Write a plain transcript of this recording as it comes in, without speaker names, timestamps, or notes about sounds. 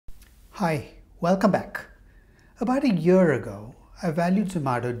Hi, welcome back. About a year ago, I valued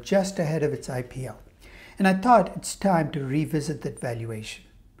Zomato just ahead of its IPO, and I thought it's time to revisit that valuation.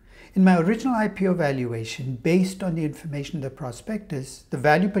 In my original IPO valuation, based on the information in the prospectus, the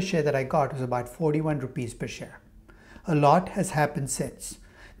value per share that I got was about 41 rupees per share. A lot has happened since.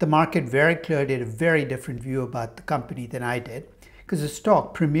 The market very clearly had a very different view about the company than I did, because the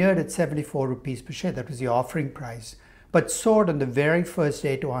stock premiered at 74 rupees per share, that was the offering price, but soared on the very first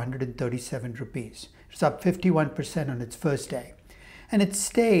day to 137 rupees. It was up 51% on its first day. And it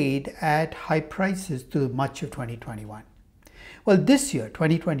stayed at high prices through much of 2021. Well, this year,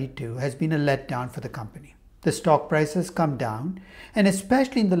 2022, has been a letdown for the company. The stock price has come down, and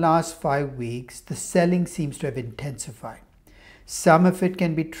especially in the last 5 weeks, the selling seems to have intensified. Some of it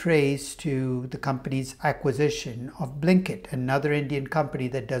can be traced to the company's acquisition of Blinkit, another Indian company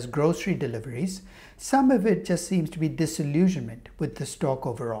that does grocery deliveries. Some of it just seems to be disillusionment with the stock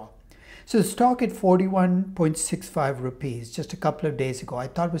overall. So the stock at 41.65 rupees just a couple of days ago, I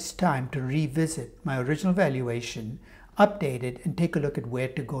thought it was time to revisit my original valuation, update it, and take a look at where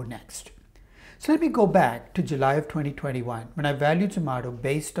to go next. So let me go back to July of 2021 when I valued Zomato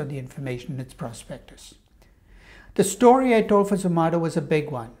based on the information in its prospectus. The story I told for Zomato was a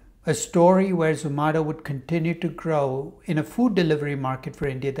big one, a story where Zomato would continue to grow in a food delivery market for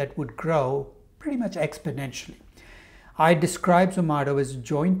India that would grow pretty much exponentially. I described Zomato as a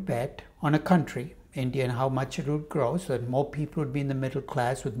joint bet on a country, India, and how much it would grow so that more people would be in the middle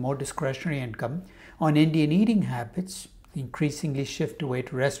class with more discretionary income, on Indian eating habits, the increasingly shift away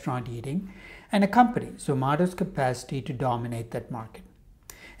to restaurant eating, and a company, Zomato's capacity to dominate that market.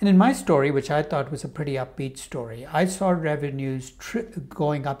 And in my story, which I thought was a pretty upbeat story, I saw revenues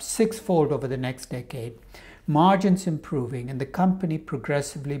going up sixfold over the next decade, margins improving, and the company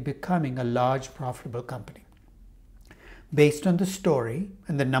progressively becoming a large, profitable company. Based on the story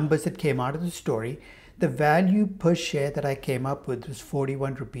and the numbers that came out of the story, the value per share that I came up with was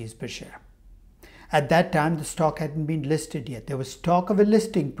 41 rupees per share. At that time, the stock hadn't been listed yet. There was talk of a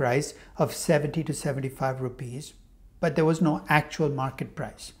listing price of 70 to 75 rupees, but there was no actual market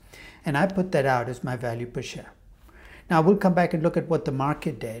price. And I put that out as my value per share. Now we'll come back and look at what the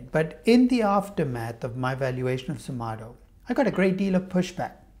market did, but in the aftermath of my valuation of Zomato, I got a great deal of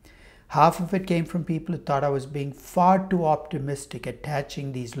pushback. Half of it came from people who thought I was being far too optimistic,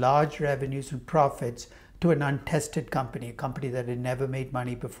 attaching these large revenues and profits to an untested company, a company that had never made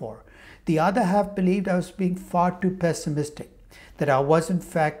money before. The other half believed I was being far too pessimistic, that I wasn't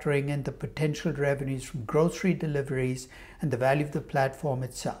factoring in the potential revenues from grocery deliveries and the value of the platform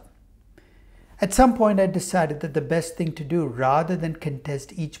itself. At some point, I decided that the best thing to do, rather than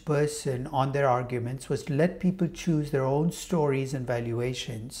contest each person on their arguments, was to let people choose their own stories and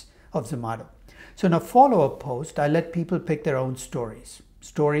valuations of Zomato. So in a follow-up post, I let people pick their own stories.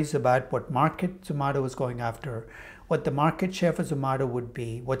 Stories about what market Zomato was going after, what the market share for Zomato would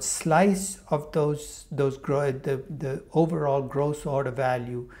be, what slice of the overall gross order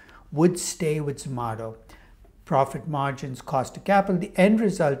value would stay with Zomato, profit margins, cost of capital. The end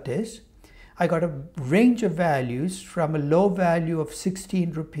result is I got a range of values from a low value of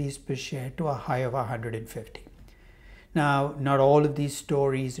 16 rupees per share to a high of 150. Now, not all of these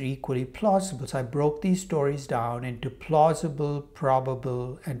stories are equally plausible, so I broke these stories down into plausible,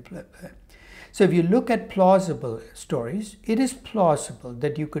 probable, and so if you look at plausible stories, it is plausible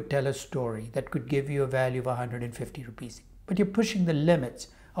that you could tell a story that could give you a value of 150 rupees, but you're pushing the limits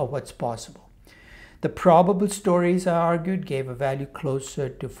of what's possible. The probable stories, I argued, gave a value closer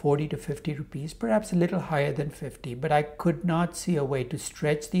to 40 to 50 rupees, perhaps a little higher than 50, but I could not see a way to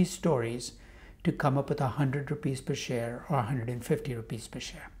stretch these stories to come up with 100 rupees per share or 150 rupees per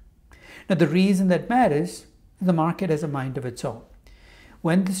share. Now, the reason that matters is the market has a mind of its own.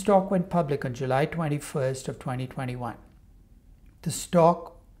 When the stock went public on July 21st of 2021,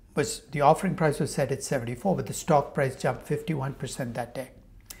 the offering price was set at 74, but the stock price jumped 51% that day.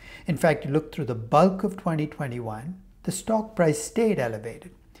 In fact, you look through the bulk of 2021, the stock price stayed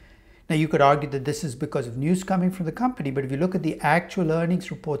elevated. Now, you could argue that this is because of news coming from the company, but if you look at the actual earnings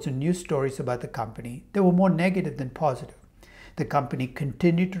reports and news stories about the company, they were more negative than positive. The company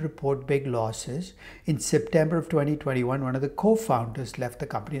continued to report big losses. In September of 2021, one of the co-founders left the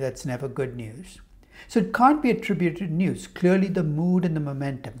company. That's never good news. So it can't be attributed to news. Clearly, the mood and the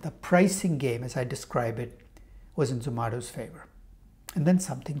momentum, the pricing game, as I describe it, was in Zomato's favor. And then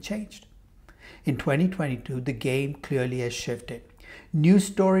something changed. In 2022, the game clearly has shifted. News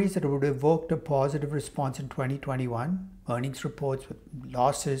stories that would have evoked a positive response in 2021, earnings reports with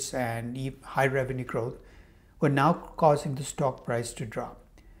losses and high revenue growth, were now causing the stock price to drop.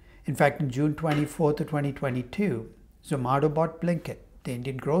 In fact, on June 24th of 2022, Zomato bought Blinkit, the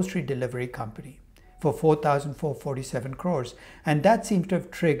Indian grocery delivery company, for 4,447 crores. And that seems to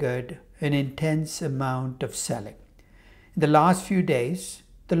have triggered an intense amount of selling. In the last few days,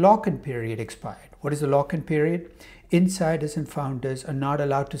 the lock-in period expired. What is the lock-in period? Insiders and founders are not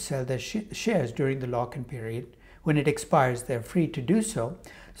allowed to sell their shares during the lock-in period. When it expires, they're free to do so.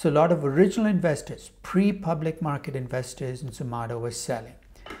 So a lot of original investors, pre-public market investors in Zomato, were selling.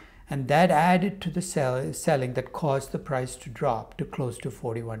 And that added to the selling that caused the price to drop to close to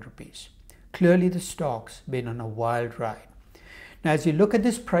 41 rupees. Clearly, the stock's been on a wild ride. Now, as you look at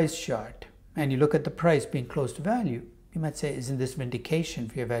this price chart and you look at the price being close to value, you might say, isn't this vindication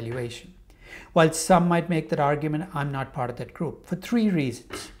for your valuation? While some might make that argument, I'm not part of that group for three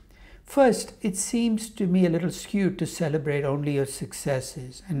reasons. First, it seems to me a little skewed to celebrate only your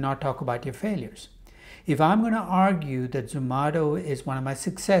successes and not talk about your failures. If I'm going to argue that Zomato is one of my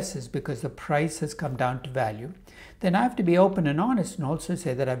successes because the price has come down to value, then I have to be open and honest and also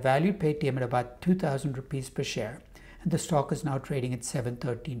say that I valued Paytm at about 2,000 rupees per share, and the stock is now trading at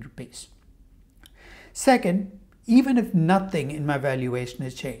 713 rupees. Second, even if nothing in my valuation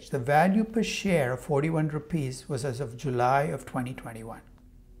has changed, the value per share of 41 rupees was as of July of 2021.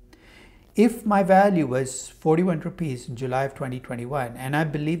 If my value was 41 rupees in July of 2021, and I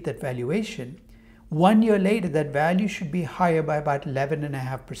believe that valuation, 1 year later, that value should be higher by about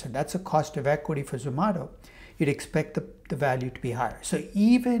 11.5%. That's a cost of equity for Zomato. You'd expect the value to be higher. So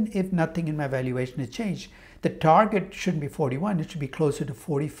even if nothing in my valuation has changed, the target shouldn't be 41, it should be closer to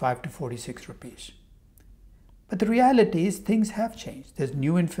 45 to 46 rupees. But the reality is things have changed. There's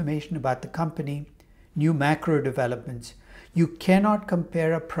new information about the company, new macro developments. You cannot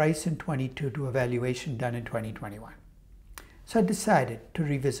compare a price in 22 to a valuation done in 2021. So I decided to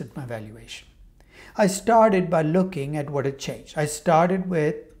revisit my valuation. I started by looking at what had changed. I started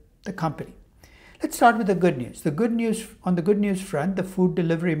with the company. Let's start with the good news. On the good news front, the food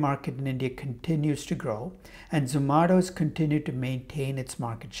delivery market in India continues to grow, and Zomato has continued to maintain its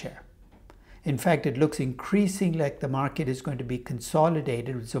market share. In fact, it looks increasingly like the market is going to be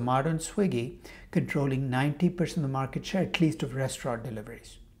consolidated with Zomato and Swiggy controlling 90% of the market share, at least of restaurant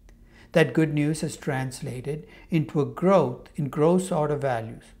deliveries. That good news has translated into a growth in gross order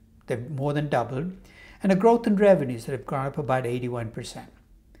values. They've more than doubled, and a growth in revenues that have gone up about 81%.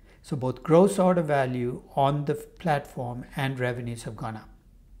 So both gross order value on the platform and revenues have gone up.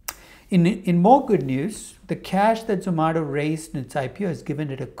 In more good news, the cash that Zomato raised in its IPO has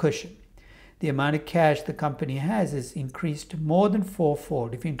given it a cushion. The amount of cash the company has increased more than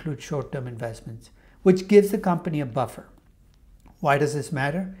fourfold if you include short-term investments, which gives the company a buffer. Why does this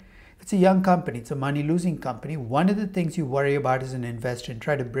matter? If it's a young company, it's a money-losing company, one of the things you worry about as an investor and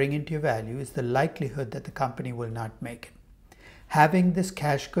try to bring into your value is the likelihood that the company will not make it. Having this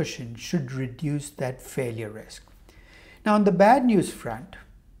cash cushion should reduce that failure risk. Now, on the bad news front,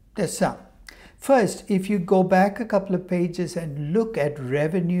 there's some. First, if you go back a couple of pages and look at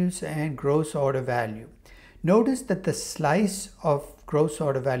revenues and gross order value, notice that the slice of gross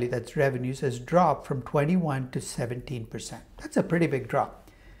order value, that's revenues, has dropped from 21 to 17%. That's a pretty big drop.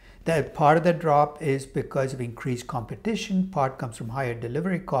 That part of the drop is because of increased competition, part comes from higher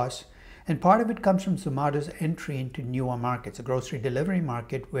delivery costs, and part of it comes from Zomato's entry into newer markets, a grocery delivery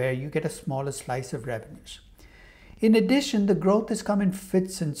market where you get a smaller slice of revenues. In addition, the growth has come in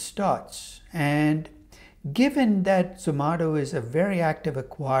fits and starts. And given that Zomato is a very active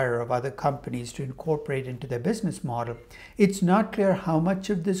acquirer of other companies to incorporate into their business model, it's not clear how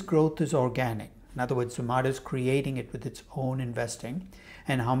much of this growth is organic. In other words, Zomato is creating it with its own investing,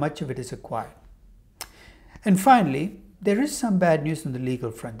 and how much of it is acquired. And finally, there is some bad news on the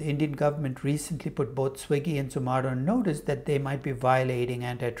legal front. The Indian government recently put both Swiggy and Zomato on notice that they might be violating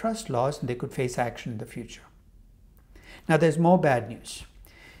antitrust laws and they could face action in the future. Now, there's more bad news.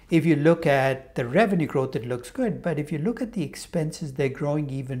 If you look at the revenue growth, it looks good, but if you look at the expenses, they're growing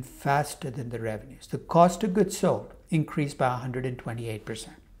even faster than the revenues. The cost of goods sold increased by 128%.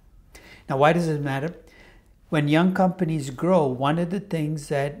 Now, why does this matter? When young companies grow, one of the things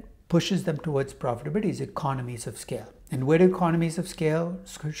that pushes them towards profitability is economies of scale. And where do economies of scale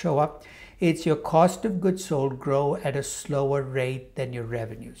show up? It's your cost of goods sold grow at a slower rate than your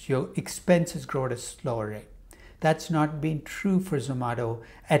revenues. Your expenses grow at a slower rate. That's not been true for Zomato,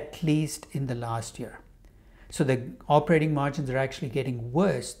 at least in the last year. So the operating margins are actually getting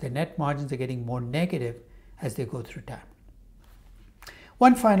worse. The net margins are getting more negative as they go through time.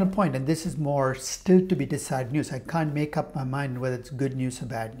 One final point, and this is more still to be decided news. I can't make up my mind whether it's good news or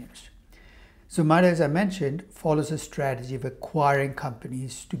bad news. Zomato, as I mentioned, follows a strategy of acquiring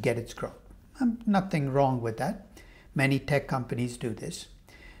companies to get its growth. Nothing wrong with that. Many tech companies do this.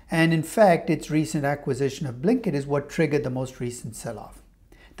 And in fact, its recent acquisition of Blinkit is what triggered the most recent sell-off.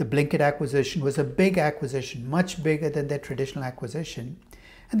 The Blinkit acquisition was a big acquisition, much bigger than their traditional acquisition,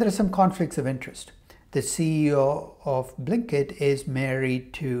 and there are some conflicts of interest. The CEO of Blinkit is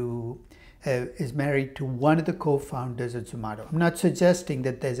married to one of the co-founders of Zomato. I'm not suggesting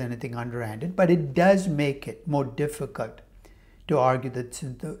that there's anything underhanded, but it does make it more difficult to argue that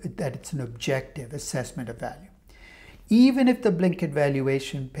it's an objective assessment of value. Even if the Blinkit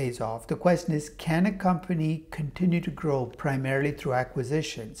valuation pays off, the question is, can a company continue to grow primarily through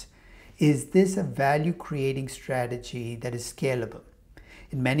acquisitions? Is this a value-creating strategy that is scalable?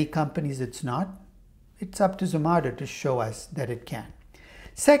 In many companies, it's not. It's up to Zomato to show us that it can.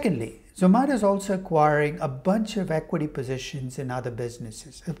 Secondly, Zomato is also acquiring a bunch of equity positions in other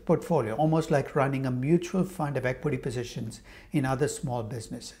businesses, a portfolio, almost like running a mutual fund of equity positions in other small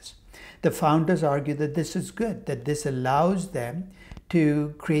businesses. The founders argue that this is good, that this allows them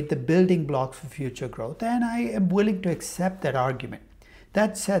to create the building blocks for future growth, and I am willing to accept that argument.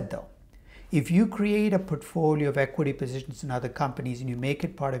 That said, though, if you create a portfolio of equity positions in other companies and you make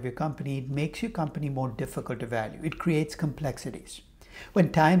it part of your company, it makes your company more difficult to value. It creates complexities.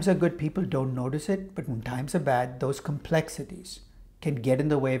 When times are good, people don't notice it, but when times are bad, those complexities can get in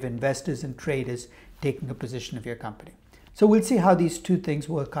the way of investors and traders taking a position of your company. So we'll see how these two things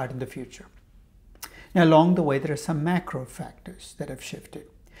work out in the future. Now, along the way, there are some macro factors that have shifted.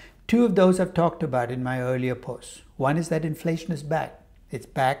 Two of those I've talked about in my earlier posts. One is that inflation is back. It's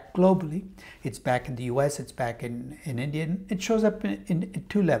back globally. It's back in the US. It's back in India. It shows up in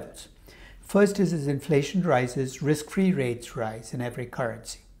two levels. First is as inflation rises, risk-free rates rise in every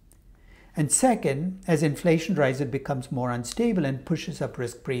currency. And second, as inflation rises, it becomes more unstable and pushes up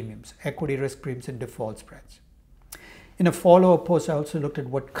risk premiums, equity risk premiums and default spreads. In a follow-up post, I also looked at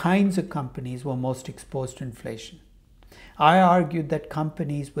what kinds of companies were most exposed to inflation. I argued that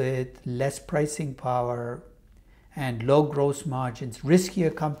companies with less pricing power and low gross margins,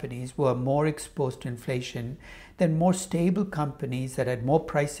 riskier companies, were more exposed to inflation than more stable companies that had more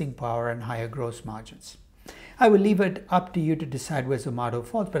pricing power and higher gross margins. I will leave it up to you to decide where Zomato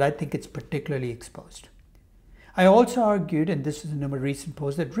falls, but I think it's particularly exposed. I also argued, and this is in a more recent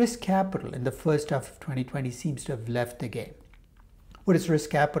post, that risk capital in the first half of 2020 seems to have left the game. What is risk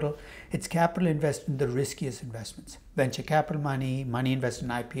capital? It's capital invested in the riskiest investments. Venture capital money, money invested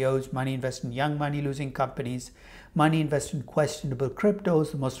in IPOs, money invested in young money-losing companies, money invested in questionable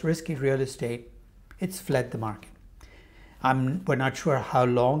cryptos, the most risky real estate. It's fled the market. We're not sure how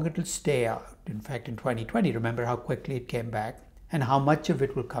long it will stay out. In fact, in 2020, remember how quickly it came back and how much of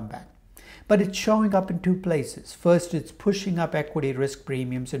it will come back. But it's showing up in two places. First, it's pushing up equity risk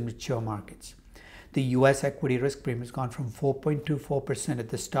premiums in mature markets. The US equity risk premium has gone from 4.24% at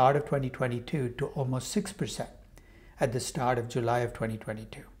the start of 2022 to almost 6% at the start of July of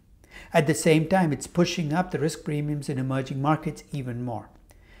 2022. At the same time, it's pushing up the risk premiums in emerging markets even more.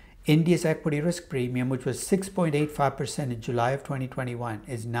 India's equity risk premium, which was 6.85% in July of 2021,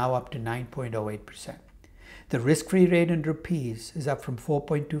 is now up to 9.08%. The risk-free rate in rupees is up from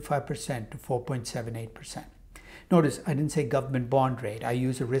 4.25% to 4.78%. Notice I didn't say government bond rate. I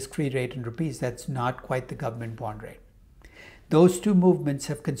use a risk-free rate in rupees. That's not quite the government bond rate. Those two movements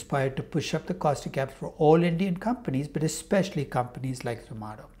have conspired to push up the cost of capital for all Indian companies, but especially companies like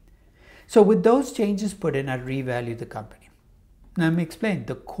Zomato. So with those changes put in, I revalue the company. Now let me explain.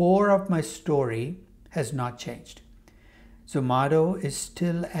 The core of my story has not changed. Zomato is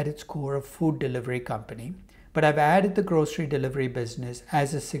still at its core a food delivery company, but I've added the grocery delivery business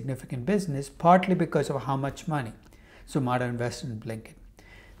as a significant business, partly because of how much money Zomato invested in Blinkit.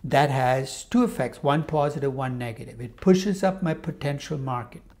 That has two effects, one positive, one negative. It pushes up my potential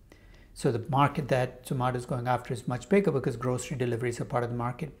market. So the market that Zomato is going after is much bigger because grocery deliveries are part of the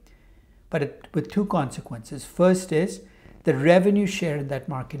market. But with two consequences. First is the revenue share in that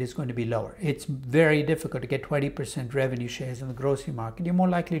market is going to be lower. It's very difficult to get 20% revenue shares in the grocery market. You're more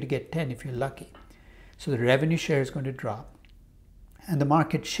likely to get 10 if you're lucky. So the revenue share is going to drop, and the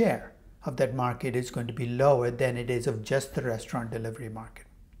market share of that market is going to be lower than it is of just the restaurant delivery market.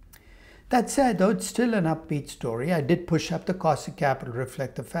 That said, though, it's still an upbeat story. I did push up the cost of capital to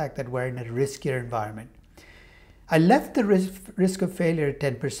reflect the fact that we're in a riskier environment. I left the risk of failure at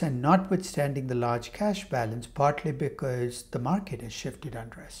 10%, notwithstanding the large cash balance, partly because the market has shifted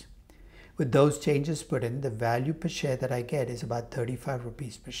under us. With those changes put in, the value per share that I get is about 35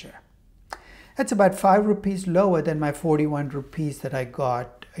 rupees per share. That's about 5 rupees lower than my 41 rupees that I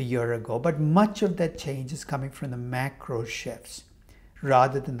got a year ago, but much of that change is coming from the macro shifts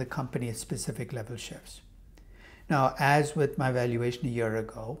rather than the company's specific level shifts. Now, as with my valuation a year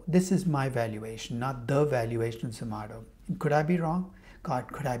ago, this is my valuation, not the valuation of Zomato. Could I be wrong?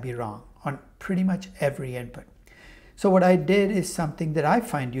 God, could I be wrong on pretty much every input? So what I did is something that I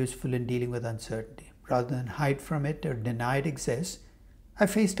find useful in dealing with uncertainty. Rather than hide from it or deny it exists, I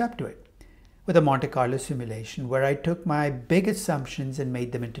faced up to it with a Monte Carlo simulation where I took my big assumptions and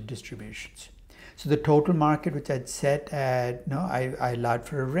made them into distributions. So the total market, which I'd set at, I allowed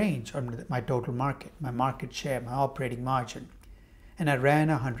for a range on my total market, my market share, my operating margin, and I ran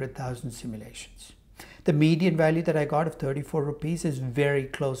 100,000 simulations. The median value that I got of 34 rupees is very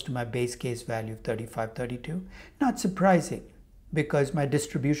close to my base case value of 35, 32. Not surprising, because my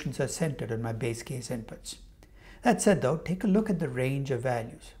distributions are centered on my base case inputs. That said though, take a look at the range of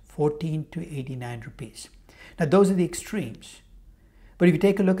values, 14 to 89 rupees. Now those are the extremes. But if you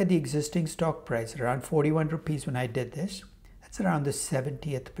take a look at the existing stock price, around 41 rupees when I did this, that's around the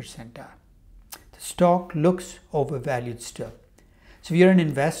 70th percentile. The stock looks overvalued still. So if you're an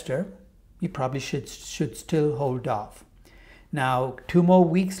investor, you probably should still hold off. Now, 2 more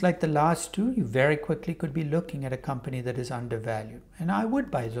weeks like the last 2, you very quickly could be looking at a company that is undervalued. And I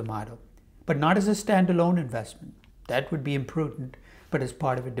would buy Zomato, but not as a standalone investment. That would be imprudent, but as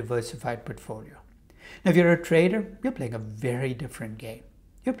part of a diversified portfolio. Now, if you're a trader, you're playing a very different game.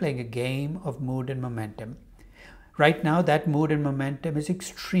 You're playing a game of mood and momentum. Right now, that mood and momentum is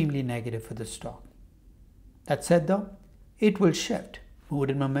extremely negative for the stock. That said though, it will shift. Mood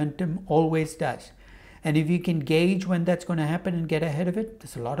and momentum always does. And if you can gauge when that's going to happen and get ahead of it,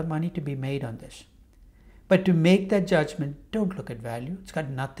 there's a lot of money to be made on this. But to make that judgment, don't look at value. It's got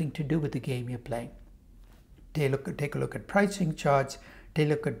nothing to do with the game you're playing. Take a look at pricing charts,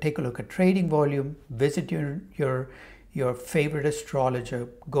 take a look at trading volume, visit your favorite astrologer,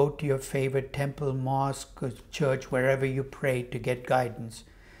 go to your favorite temple, mosque, church, wherever you pray to get guidance.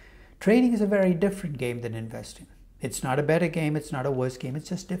 Trading is a very different game than investing. It's not a better game, it's not a worse game, it's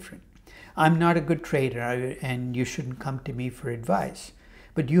just different. I'm not a good trader and you shouldn't come to me for advice,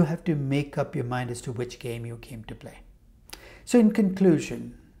 but you have to make up your mind as to which game you came to play. So in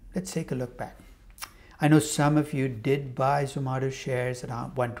conclusion, let's take a look back. I know some of you did buy Zomato shares at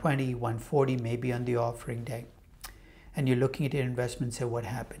 120, 140, maybe on the offering day. And you're looking at your investment and say, what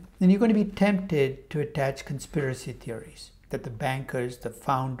happened? And you're going to be tempted to attach conspiracy theories that the bankers, the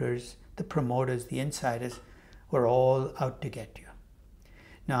founders, the promoters, the insiders were all out to get you.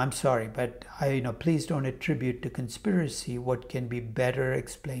 Now, I'm sorry, but please don't attribute to conspiracy what can be better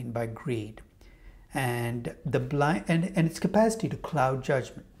explained by greed and its capacity to cloud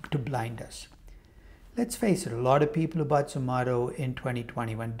judgment, to blind us. Let's face it, a lot of people who bought Zomato in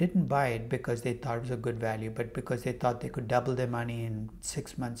 2021 didn't buy it because they thought it was a good value, but because they thought they could double their money in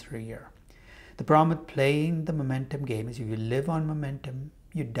 6 months or a year. The problem with playing the momentum game is if you live on momentum,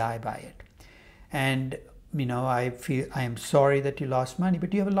 you die by it. And I am sorry that you lost money,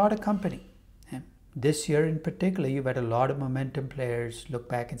 but you have a lot of company. And this year in particular, you've had a lot of momentum players look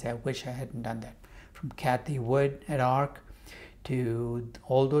back and say, I wish I hadn't done that. From Kathy Wood at ARK to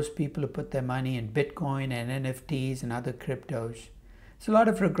all those people who put their money in Bitcoin and NFTs and other cryptos. It's a lot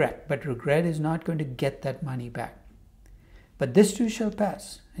of regret, but regret is not going to get that money back. But this too shall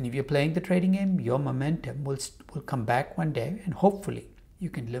pass. And if you're playing the trading game, your momentum will come back one day, and hopefully you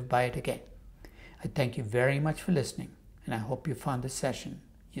can live by it again. I thank you very much for listening, and I hope you found this session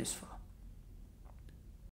useful.